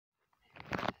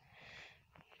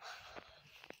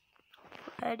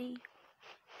Freddy.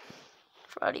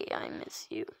 Freddy, I miss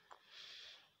you.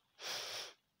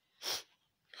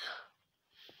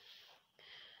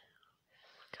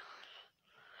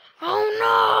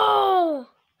 Oh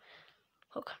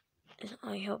no! Okay,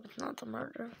 I hope it's not the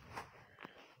murder.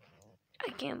 I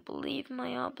can't believe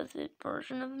my opposite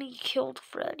version of me killed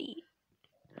Freddy.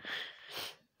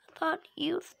 I thought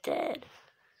he was dead.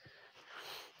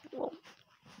 Well,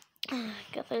 I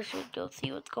guess I should go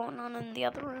see what's going on in the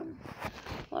other room.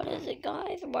 What is it,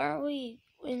 guys? Why are we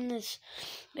in this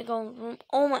big old room?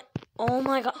 Oh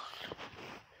my god.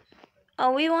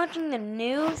 Are we watching the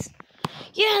news?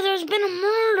 Yeah, there's been a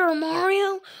murder,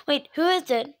 Mario. Wait, who is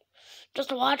it?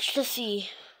 Just watch to see.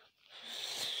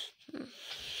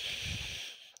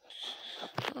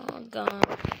 Oh god.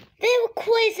 There were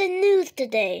quite the news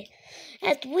today,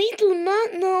 as we do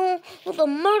not know who the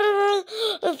murderer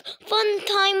of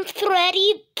Funtime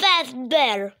Freddy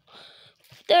Fazbear.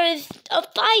 There is a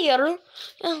fire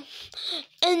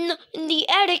in the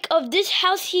attic of this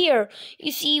house here.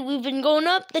 You see, we've been going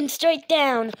up, then straight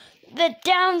down. The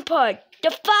down part. The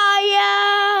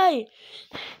fire!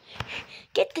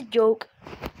 Get the joke.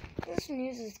 This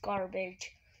news is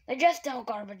garbage. They just tell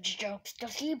garbage jokes.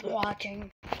 Just keep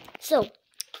watching. So,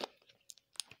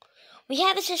 we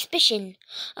have a suspicion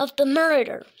of the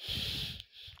murder.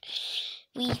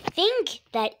 We think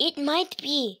that it might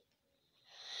be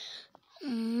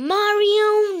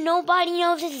Mario. Nobody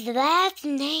knows his last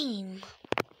name.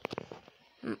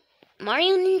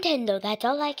 Mario Nintendo, that's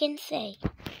all I can say.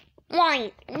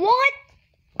 Why? What?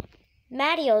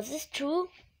 Mario, is this true?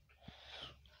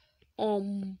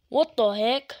 What the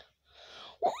heck?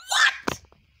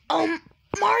 What?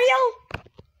 Mario?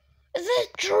 Is this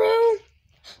true?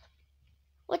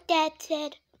 What Dad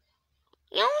said?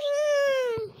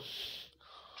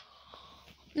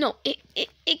 No,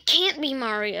 it can't be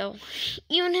Mario.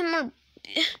 You and him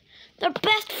they're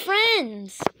best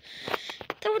friends.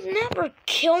 They would never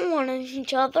kill one of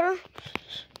each other.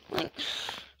 Like,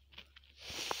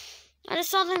 I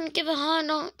just saw them give a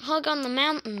hug on the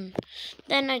mountain.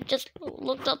 Then I just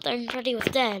looked up there and Freddy was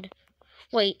dead.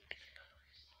 Wait,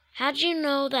 how'd you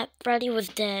know that Freddy was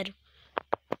dead?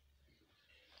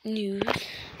 News.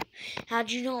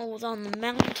 How'd you know it was on the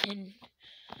mountain?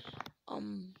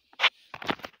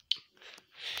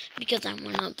 Because I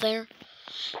went up there.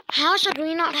 How should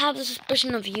we not have the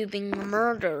suspicion of you being the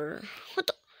murderer? What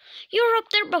the? You were up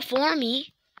there before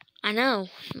me. I know.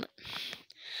 But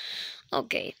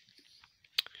okay.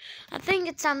 I think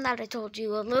it's time that I told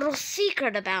you a little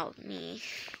secret about me.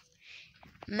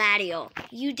 Mario,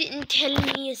 you didn't tell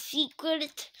me a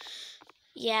secret?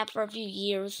 Yeah, for a few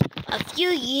years. A few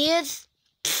years?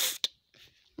 Pfft,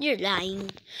 you're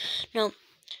lying. No.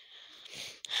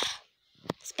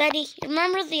 Betty,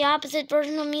 remember the opposite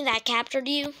version of me that captured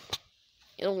you?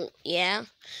 Oh, yeah.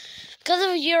 Because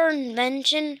of your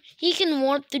invention, he can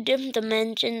warp through different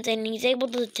dimensions and he's able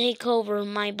to take over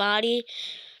my body.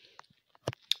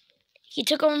 He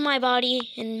took over my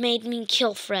body and made me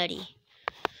kill Freddy.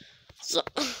 So,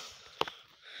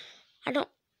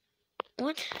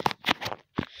 what?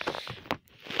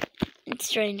 It's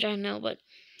strange, I know, but,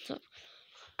 so,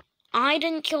 I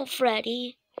didn't kill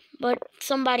Freddy. But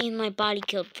somebody in my body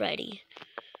killed Freddy.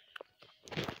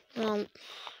 Well,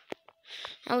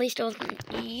 at least it wasn't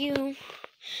you.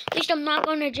 At least I'm not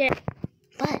going to jail.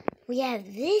 But we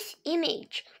have this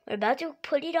image. We're about to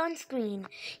put it on screen.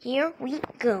 Here we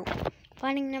go.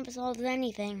 Finding never solves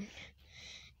anything.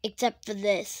 Except for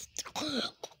this.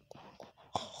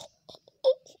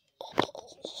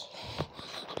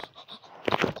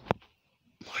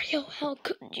 Mario, how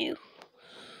could you?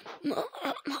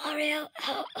 Mario,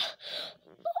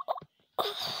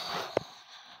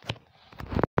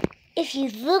 if you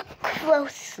look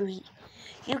closely,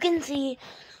 you can see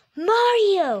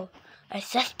Mario. Our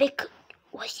suspect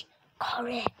was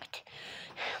correct.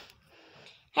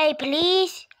 Hey,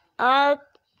 police,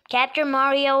 capture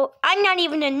Mario. I'm not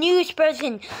even a news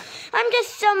person. I'm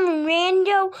just some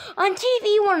rando on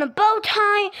TV wearing a bow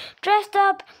tie, dressed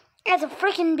up as a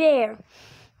freaking bear.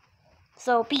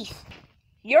 So, peace.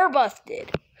 You're busted.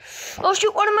 Oh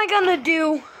shoot, what am I gonna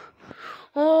do?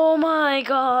 Oh my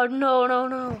god,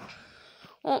 no.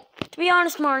 Well, to be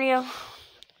honest, Mario,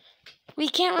 we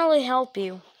can't really help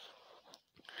you.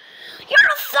 You're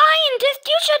a scientist!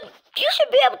 You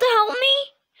should be able to help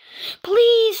me!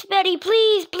 Please, Betty,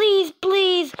 please.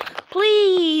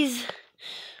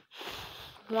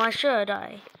 Why should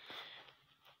I?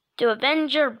 To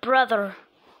avenge your brother.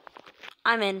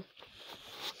 I'm in.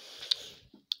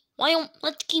 Well,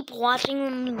 let's keep watching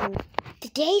the news.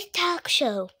 Today's talk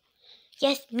show.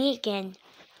 Yes, me again.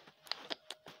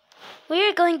 We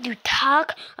are going to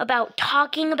talk about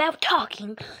talking about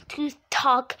talking to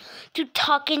talk to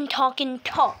talk and talk and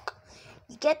talk.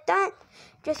 You get that?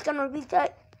 Just gonna repeat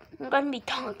that. I'm gonna be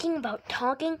talking about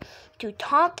talking to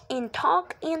talk and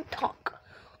talk and talk.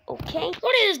 Okay?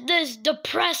 What is this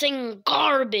depressing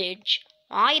garbage?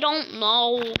 I don't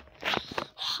know.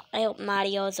 I hope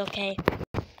Mario is okay.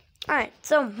 Alright,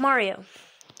 so Mario.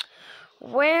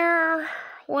 Where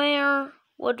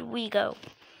would we go?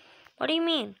 What do you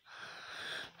mean?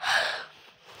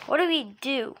 What do we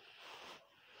do?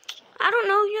 I don't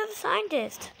know, you're the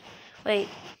scientist. Wait,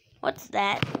 what's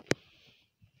that?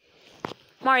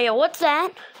 Mario, what's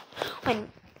that?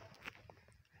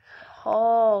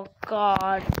 Oh,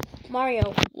 God.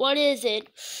 Mario, what is it?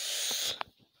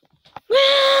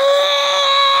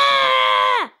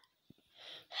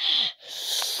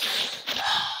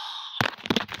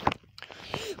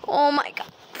 Oh, my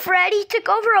God. Freddy took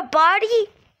over a body?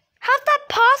 How's that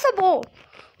possible?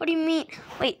 What do you mean?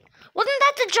 Wait, wasn't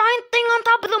that the giant thing on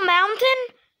top of the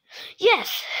mountain?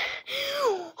 Yes.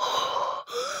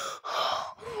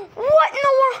 What in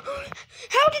the world?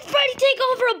 How did Freddy take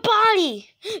over a body?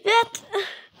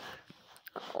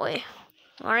 Wait,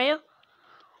 Mario?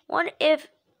 What if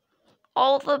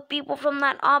all the people from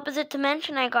that opposite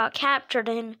dimension I got captured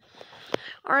in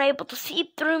are able to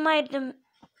seep through into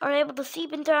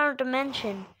our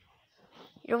dimension?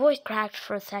 Your voice cracked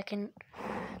for a second.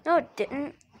 No, it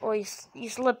didn't. Or you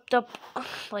slipped up,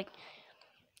 like,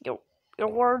 your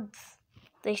words,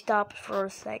 they stopped for a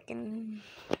second.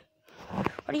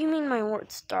 What do you mean my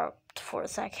words stopped for a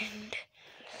second?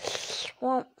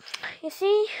 Well, you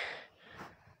see,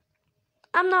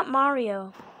 I'm not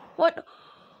Mario. What?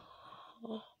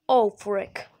 Oh,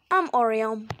 frick. I'm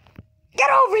Oriam.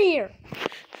 Get over here!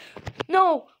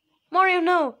 No, Mario,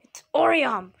 no. It's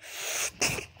Oriam.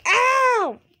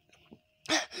 Ow!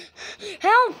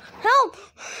 Help! Help!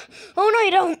 Oh, no,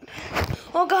 you don't.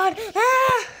 Oh, God.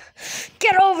 Ah!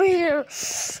 Get over here.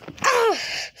 Ah!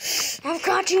 I've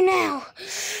got you now.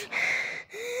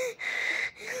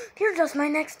 You're just my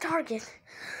next target.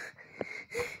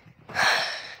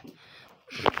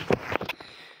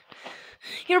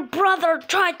 Your brother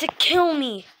tried to kill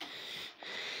me.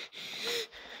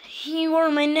 You are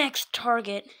my next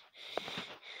target.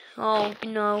 Oh,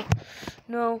 no.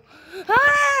 No.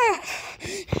 Ah!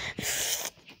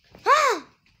 Ah!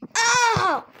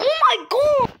 Ah! Oh, my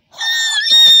God!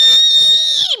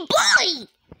 Holy boy!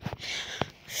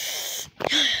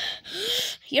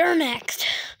 You're next.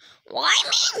 Why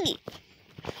me?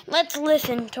 Let's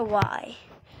listen to why.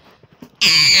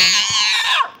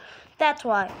 That's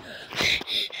why.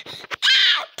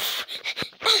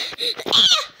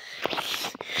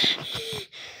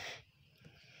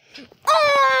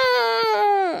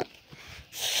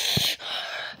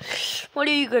 What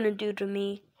are you gonna do to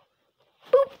me?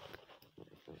 Boop.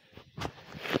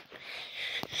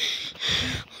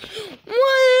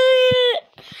 What?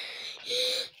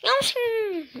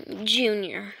 Yoshi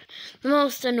Junior, the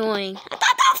most annoying. I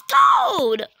thought that was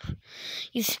Toad.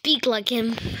 You speak like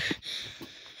him.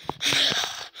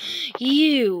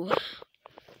 You.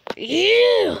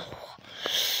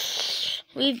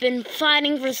 We've been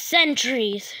fighting for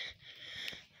centuries.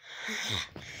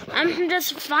 I'm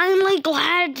just finally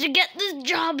glad to get this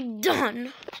job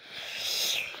done.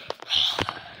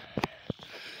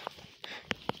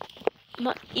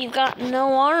 But you've got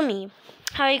no army.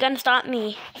 How are you gonna stop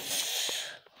me?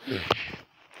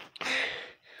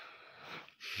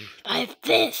 By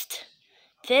fist.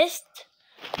 Fist?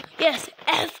 Yes,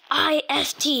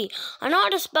 F-I-S-T. I know how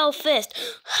to spell fist.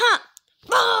 Ha!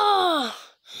 Oh!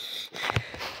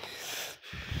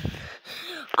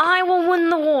 I will win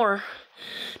the war.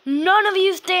 None of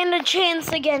you stand a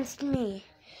chance against me.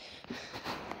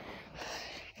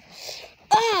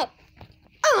 Ah!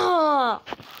 Ah!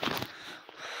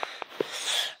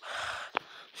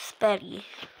 Spetty,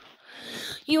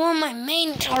 you are my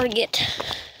main target.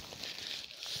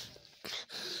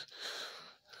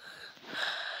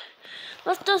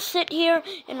 Let's just sit here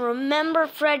and remember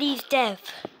Freddy's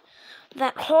death.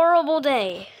 That horrible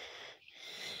day.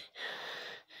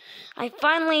 I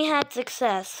finally had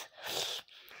success.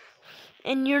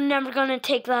 And you're never gonna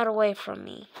take that away from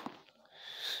me.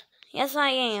 Yes, I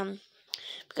am.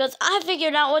 Because I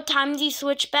figured out what time he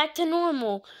switched back to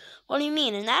normal. What do you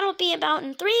mean? And that'll be about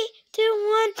in 3, 2,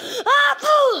 1.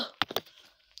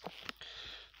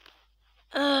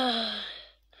 Ah!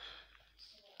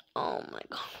 Oh my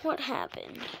God, what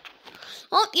happened?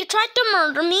 Well, you tried to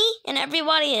murder me and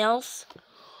everybody else.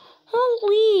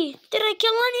 Holy, did I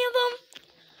kill any of them?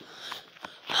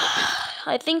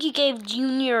 I think you gave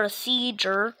Junior a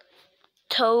seizure.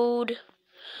 Toad.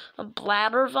 a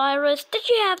bladder virus. Did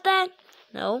you have that?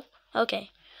 No?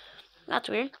 Okay. That's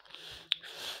weird.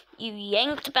 You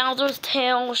yanked Bowser's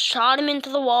tail, shot him into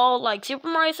the wall like Super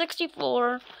Mario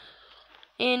 64,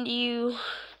 and you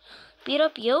beat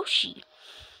up Yoshi.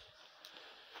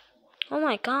 Oh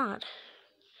my god.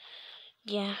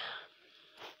 Yeah.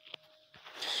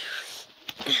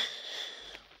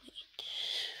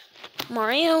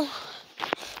 Mario,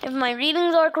 if my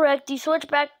readings are correct, you switch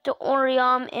back to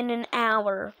Oriam in an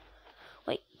hour.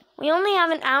 Wait, we only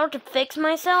have an hour to fix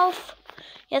myself?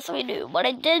 Yes, we do, but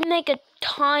I did make a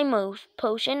time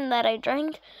potion that I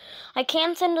drank. I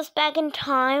can send us back in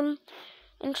time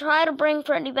and try to bring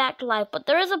Freddy back to life, but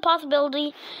there is a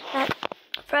possibility that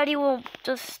Freddy will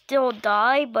just still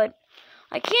die, but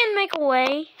I can make a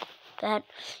way that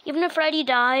even if Freddy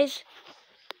dies,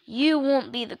 you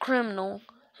won't be the criminal.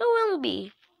 Who will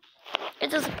be?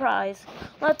 It's a surprise.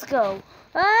 Let's go.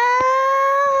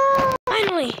 Ah!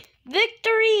 Finally,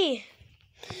 victory!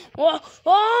 Whoa!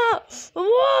 Whoa!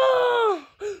 Whoa!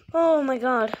 Oh my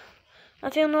god. I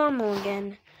feel normal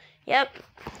again. Yep.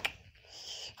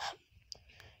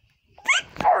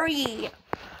 Victory!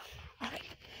 Alright.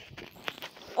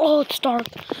 Oh, it's dark.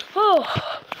 Oh!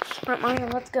 Alright, Mario,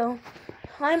 let's go.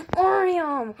 I'm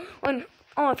Oriam!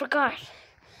 Oh, I forgot.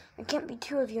 There can't be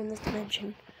two of you in this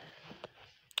dimension.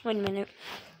 Wait a minute.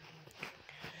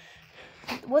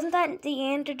 Wasn't that the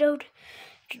antidote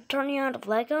to turn you out of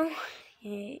Lego?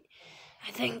 Yeah,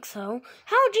 I think so.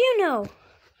 How'd you know?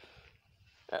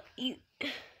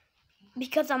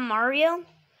 Because I'm Mario,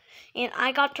 and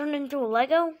I got turned into a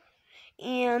Lego,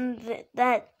 and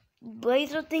that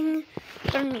laser thing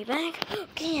turned me back.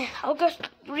 Okay, I'll just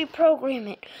reprogram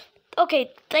it.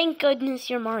 Okay, thank goodness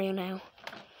you're Mario now.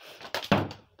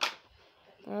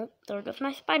 Oh, there goes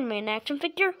my Spider-Man action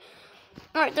figure.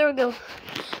 Alright, there we go.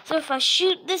 So if I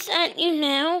shoot this at you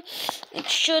now, it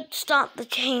should stop the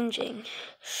changing.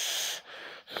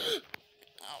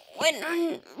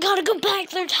 Wait, gotta go back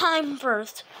through time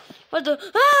first. What the?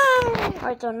 Ah!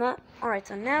 Alright,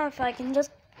 so now if I can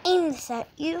just aim this at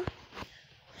you,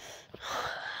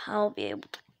 I'll be able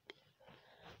to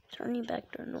turn you back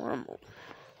to normal.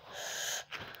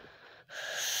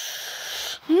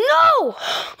 No!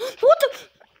 What the?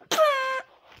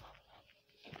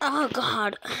 Oh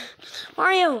god.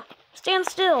 Mario, stand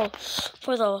still.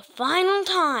 For the final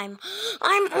time,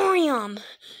 I'm Oriam.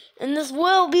 And this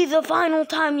will be the final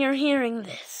time you're hearing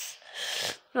this.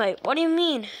 Wait, what do you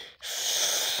mean?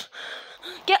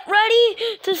 Get ready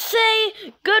to say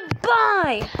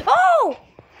goodbye. Oh!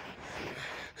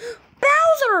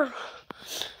 Bowser!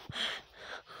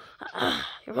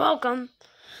 You're welcome.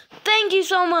 Thank you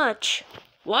so much.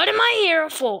 What am I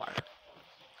here for?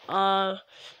 I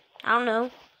don't know.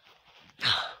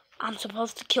 I'm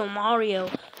supposed to kill Mario.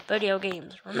 Video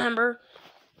games, remember?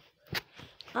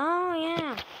 Oh,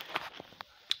 yeah.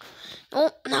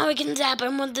 Oh, now we can zap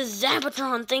him with the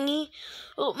Zapatron thingy.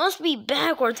 Oh, it must be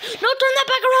backwards. No, turn that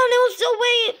back around. It was still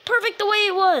perfect the way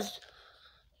it was.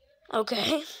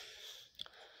 Okay.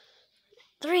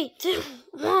 3, 2,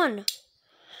 1.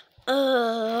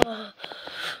 Oh,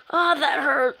 that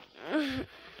hurt.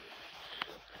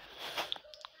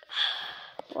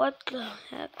 What the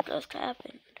heck just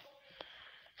happened?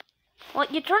 Well,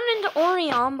 you turned into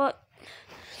Orion, but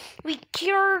we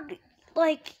cured,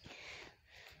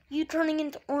 you turning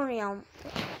into Orion.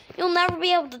 You'll never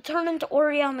be able to turn into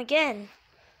Orion again.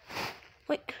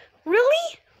 Wait,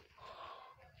 really?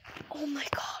 Oh my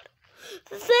god.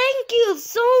 Thank you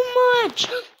so much.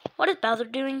 What is Bowser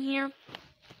doing here?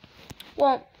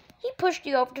 Well, he pushed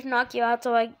you over to knock you out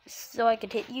so I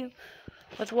could hit you.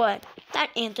 With what? That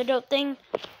antidote thing?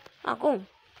 Oh, cool.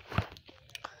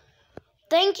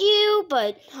 Thank you,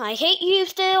 but I hate you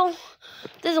still.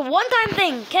 This is a one-time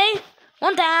thing, okay?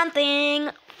 One-time thing.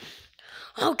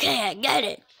 Okay, I get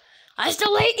it. I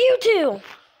still hate you too.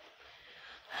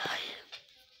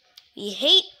 We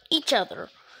hate each other.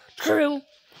 True.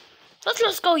 Let's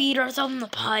just go eat ourselves in the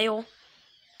pile.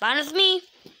 Fine with me.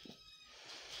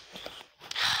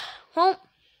 Well,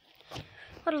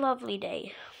 what a lovely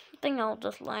day. I think I'll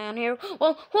just lie on here.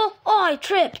 Well, oh, I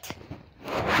tripped.